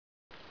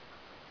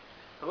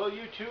Hello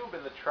YouTube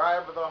and the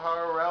tribe of the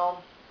horror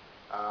realm.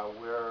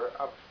 We're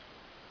up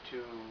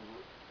to,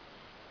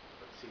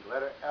 let's see,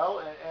 letter L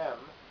and M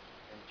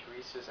in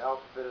Teresa's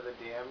Alphabet of the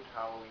Damned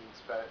Halloween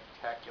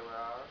Spectacular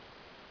Hour.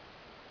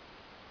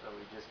 So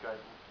we just got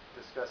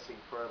discussing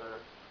further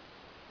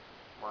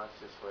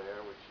Monster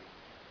Slayer, which you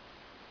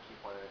keep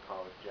wanting to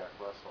call it Jack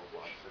Russell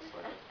Monster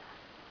Slayer.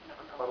 No,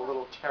 no. But a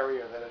little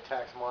terrier that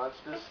attacks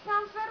monsters. It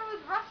sounds better with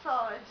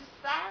Russell. It's just,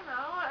 I don't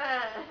know.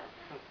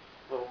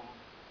 Little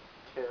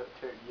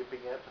yipping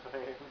at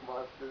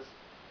monsters.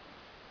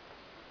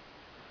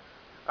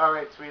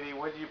 Alright, sweetie,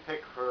 what did you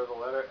pick for the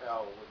letter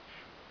L, which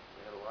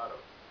we had a lot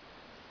of?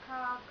 It's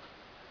called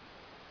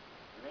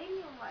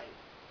Lady in White.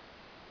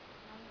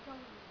 I'm told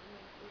it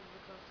was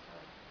a ghost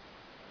story.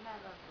 And I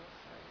love ghost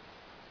stories.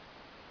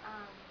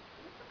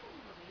 It was a good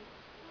movie.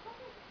 It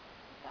wasn't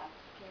that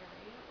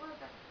scary. It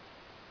wasn't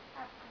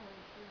that kind of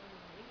scary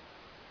movie.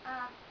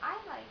 I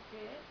liked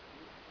it.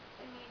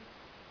 I mean,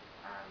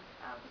 I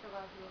don't think a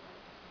lot of people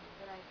like this movie,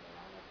 but I did.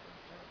 I like ghost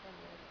stories. I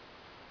did.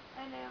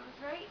 And it was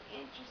very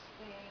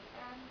interesting,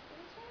 and it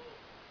was very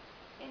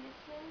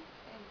innocent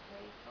and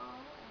playful,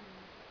 and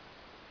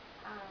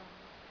um,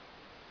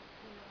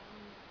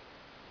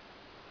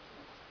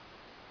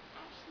 it's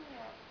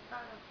actually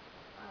about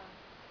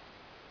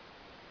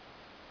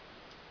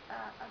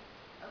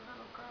a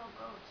little girl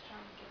ghost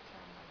trying to get to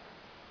her mother,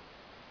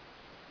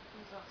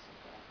 who's also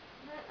dead.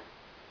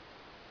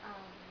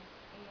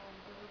 And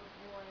the little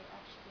boy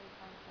actually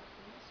finds out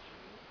the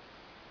mystery,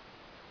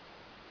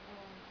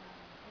 and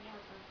it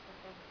has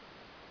something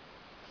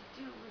to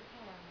do with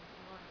him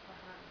in order for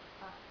her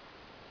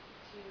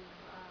to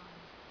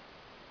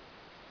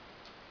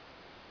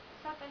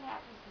something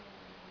happens to him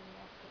and he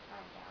has to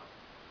find out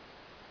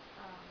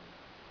um,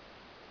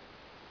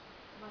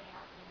 what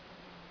happened to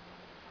him in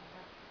order to find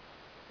out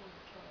who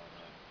the killer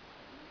was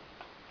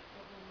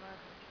or who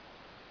murdered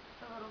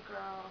the little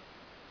girl.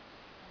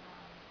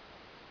 And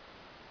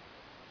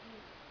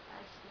he's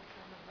actually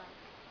kind of like,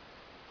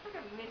 it's like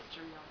a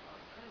mystery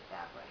almost, put it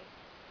that way,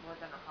 more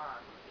than a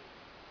horror movie.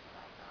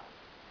 I thought,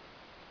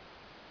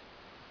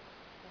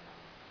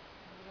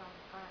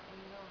 and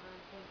you don't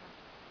really think of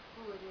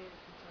who it is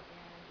until the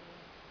end.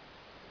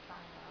 You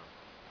find out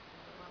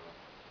there's a little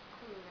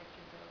clue that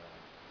gives it away.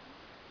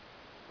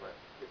 Right.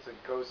 It's a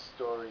ghost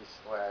story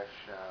slash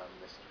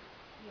mystery.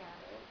 Yeah.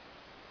 Right?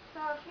 So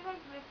if you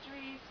like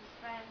mystery,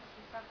 suspense,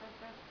 and stuff like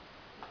this,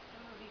 this is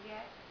the movie to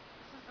get.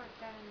 This was like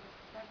done in the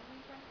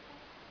 70s, I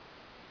think.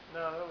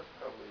 No, that was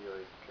probably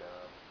like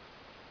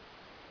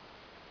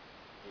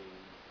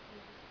 80s.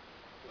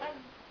 Yeah. And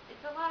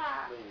it's a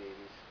Late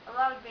 80s.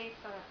 lot of based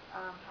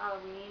on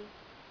Halloween,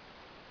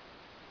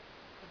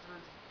 because it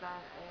was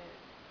done.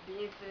 The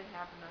incident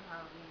happened on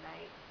Halloween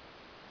night,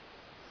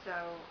 so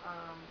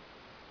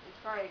it's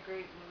probably a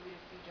great movie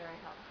to see during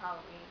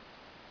Halloween.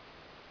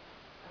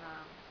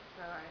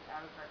 So I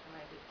would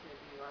recommend it to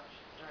be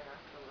watched during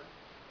October.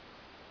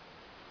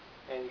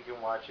 And you can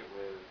watch it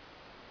with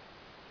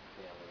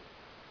family,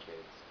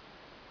 kids.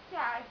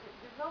 Yeah,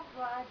 there's no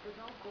blood, there's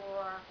no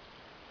gore.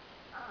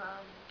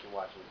 You can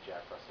watch it with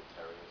Jack Russell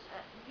Terriers.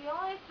 The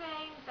only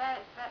thing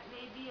that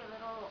may be a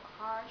little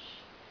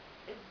harsh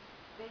is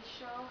they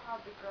show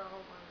how the girl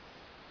was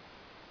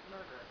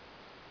murdered.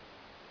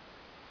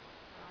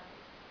 Right?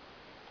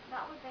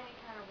 Not with any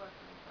kind of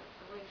weapon, but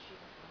the way she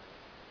was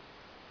murdered.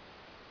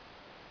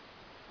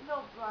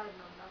 No blood,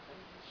 no nothing,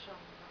 just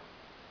showing the girl.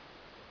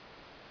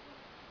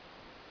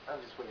 I'm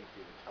just waiting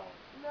for you to tell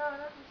me. No,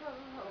 not to tell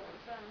the whole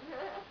son.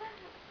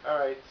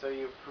 Alright, so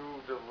you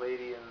approved of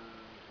Lady in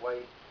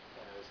White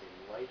as a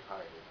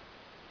lighthearted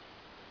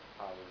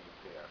Halloween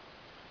fare.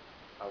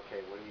 Okay,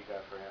 what do you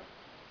got for him?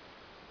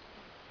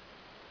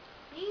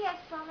 He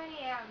has so many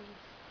M's.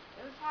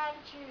 It was hard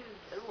to choose.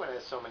 Everyone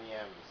has so many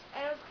M's.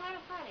 And it was kind of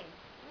funny.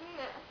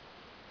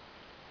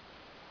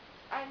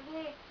 I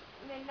think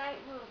Midnight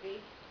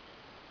Movie.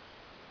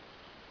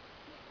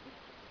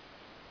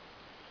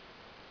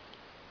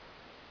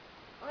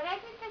 When I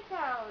picked this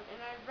out and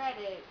I read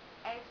it,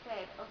 I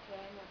said, okay,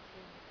 I've never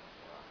seen this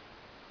before.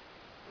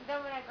 And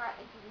then when I got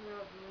into the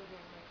middle of the movie,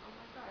 I'm like, oh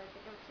my god, I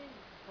think I've seen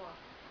this before.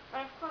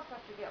 But of course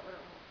I forget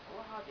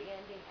how the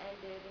ending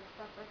ended and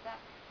stuff like that.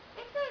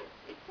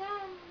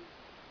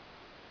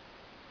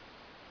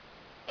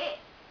 It,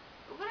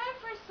 when I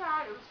first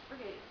saw it was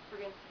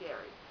friggin'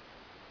 scary.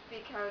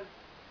 Because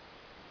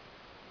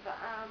the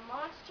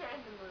monster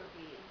in the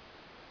movie,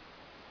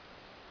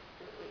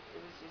 it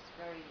was just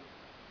very,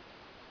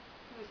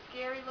 he was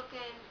scary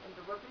looking, and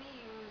the weapon he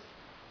used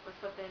was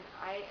something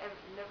I have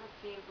never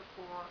seen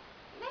before.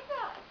 And I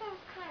thought that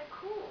was kind of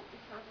cool,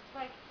 because it's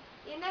like,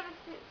 you never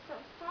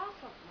saw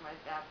something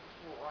like that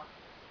before.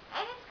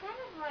 And it's kind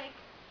of like,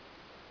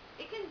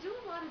 it can do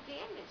a lot of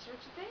damage,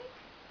 don't you think?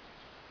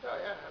 Oh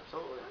yeah,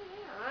 absolutely. Oh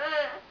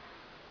yeah.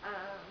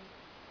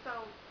 So,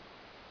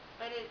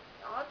 and it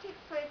all takes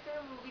place in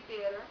a movie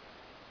theater,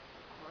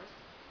 of course.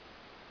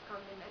 It's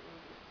called Midnight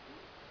Movie.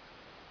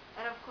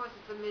 And of course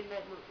it's a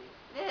midnight movie.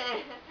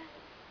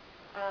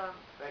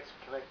 Thanks for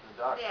connecting the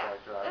dots, Yeah.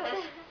 Dr.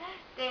 Oz.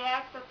 They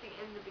have something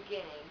in the beginning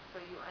beginning, so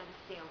you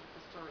understand what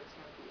the story's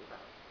going to be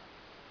about.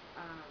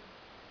 Um,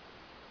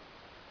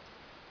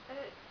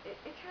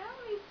 it kind of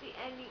leaves the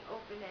ending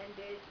open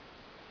ended,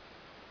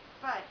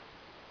 but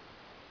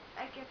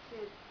I guess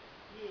you,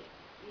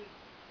 you,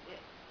 it,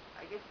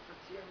 I guess it's up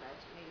to your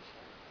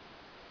imagination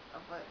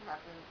of what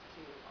happens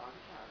to all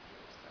the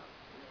characters. So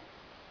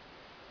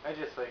yeah. I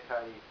just like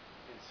how you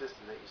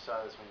insisted that you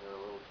saw this when you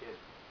were a little kid.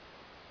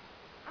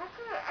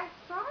 I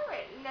saw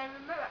it, and I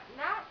remember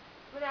not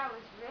when I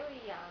was really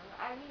young.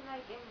 I mean,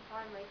 like in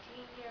probably my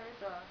teen years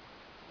or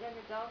young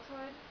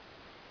adulthood.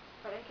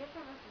 But I guess I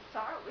must have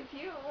saw it with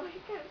you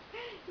because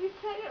you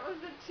said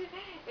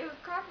it was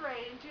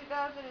copyrighted in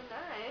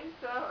 2009.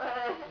 So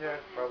Yeah,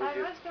 probably I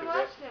did must have the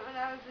watched it when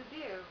I was with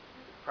you.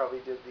 probably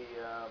did the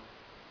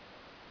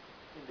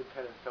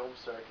independent film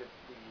circuit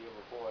the year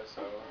before,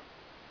 so.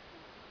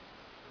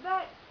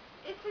 But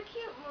it's a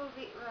cute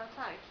movie. Well, it's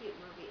not a cute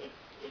movie.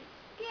 It's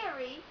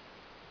scary,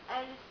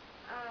 and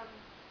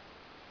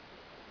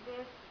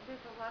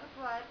there's a lot of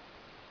blood.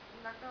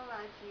 I'm not gonna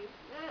lie to you.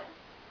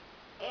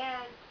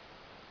 And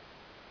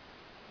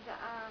the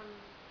um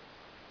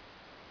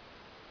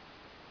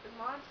the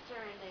monster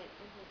in it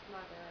and his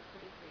mother are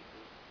pretty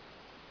creepy.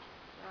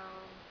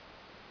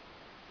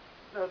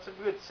 No, it's a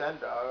good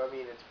send off. I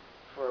mean, it's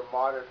for a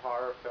modern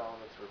horror film.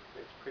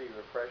 It's pretty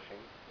refreshing,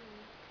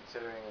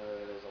 considering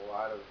there's a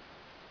lot of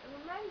It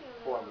reminds me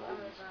a horror little of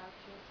movies.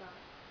 Chainsaw.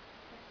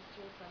 Texas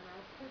Chainsaw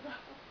Massacre,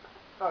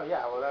 though. Oh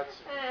yeah, well that's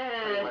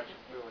pretty much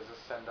it was a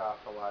send off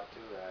a lot to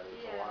that.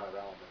 There's a Yeah, lot of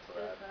elements of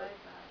that, that's what but I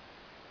thought.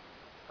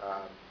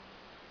 um,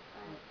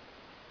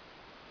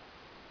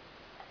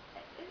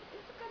 But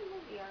it's a good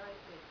movie. I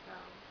liked it, so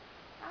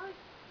I would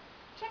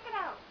check it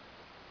out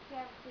if you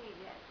haven't seen it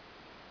yet.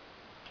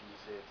 can you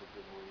say it's a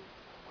good movie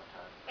one more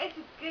time? It's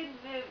a good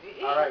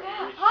movie. All right, we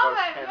reached All about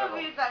my 10 of them.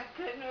 movies are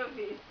good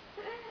movies.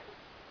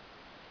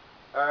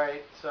 All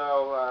right,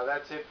 so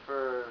that's it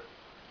for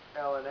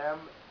L&M.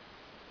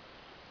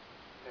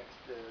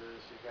 Next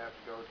is you're gonna have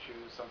to go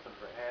choose something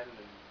for N,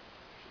 and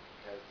she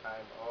has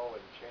time O,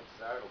 and chances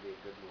are it'll be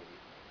a good movie.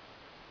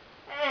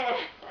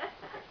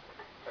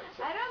 That's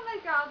it. I don't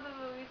like all the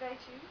movies I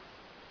choose.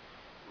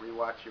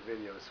 Rewatch your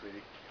videos,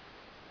 sweetie.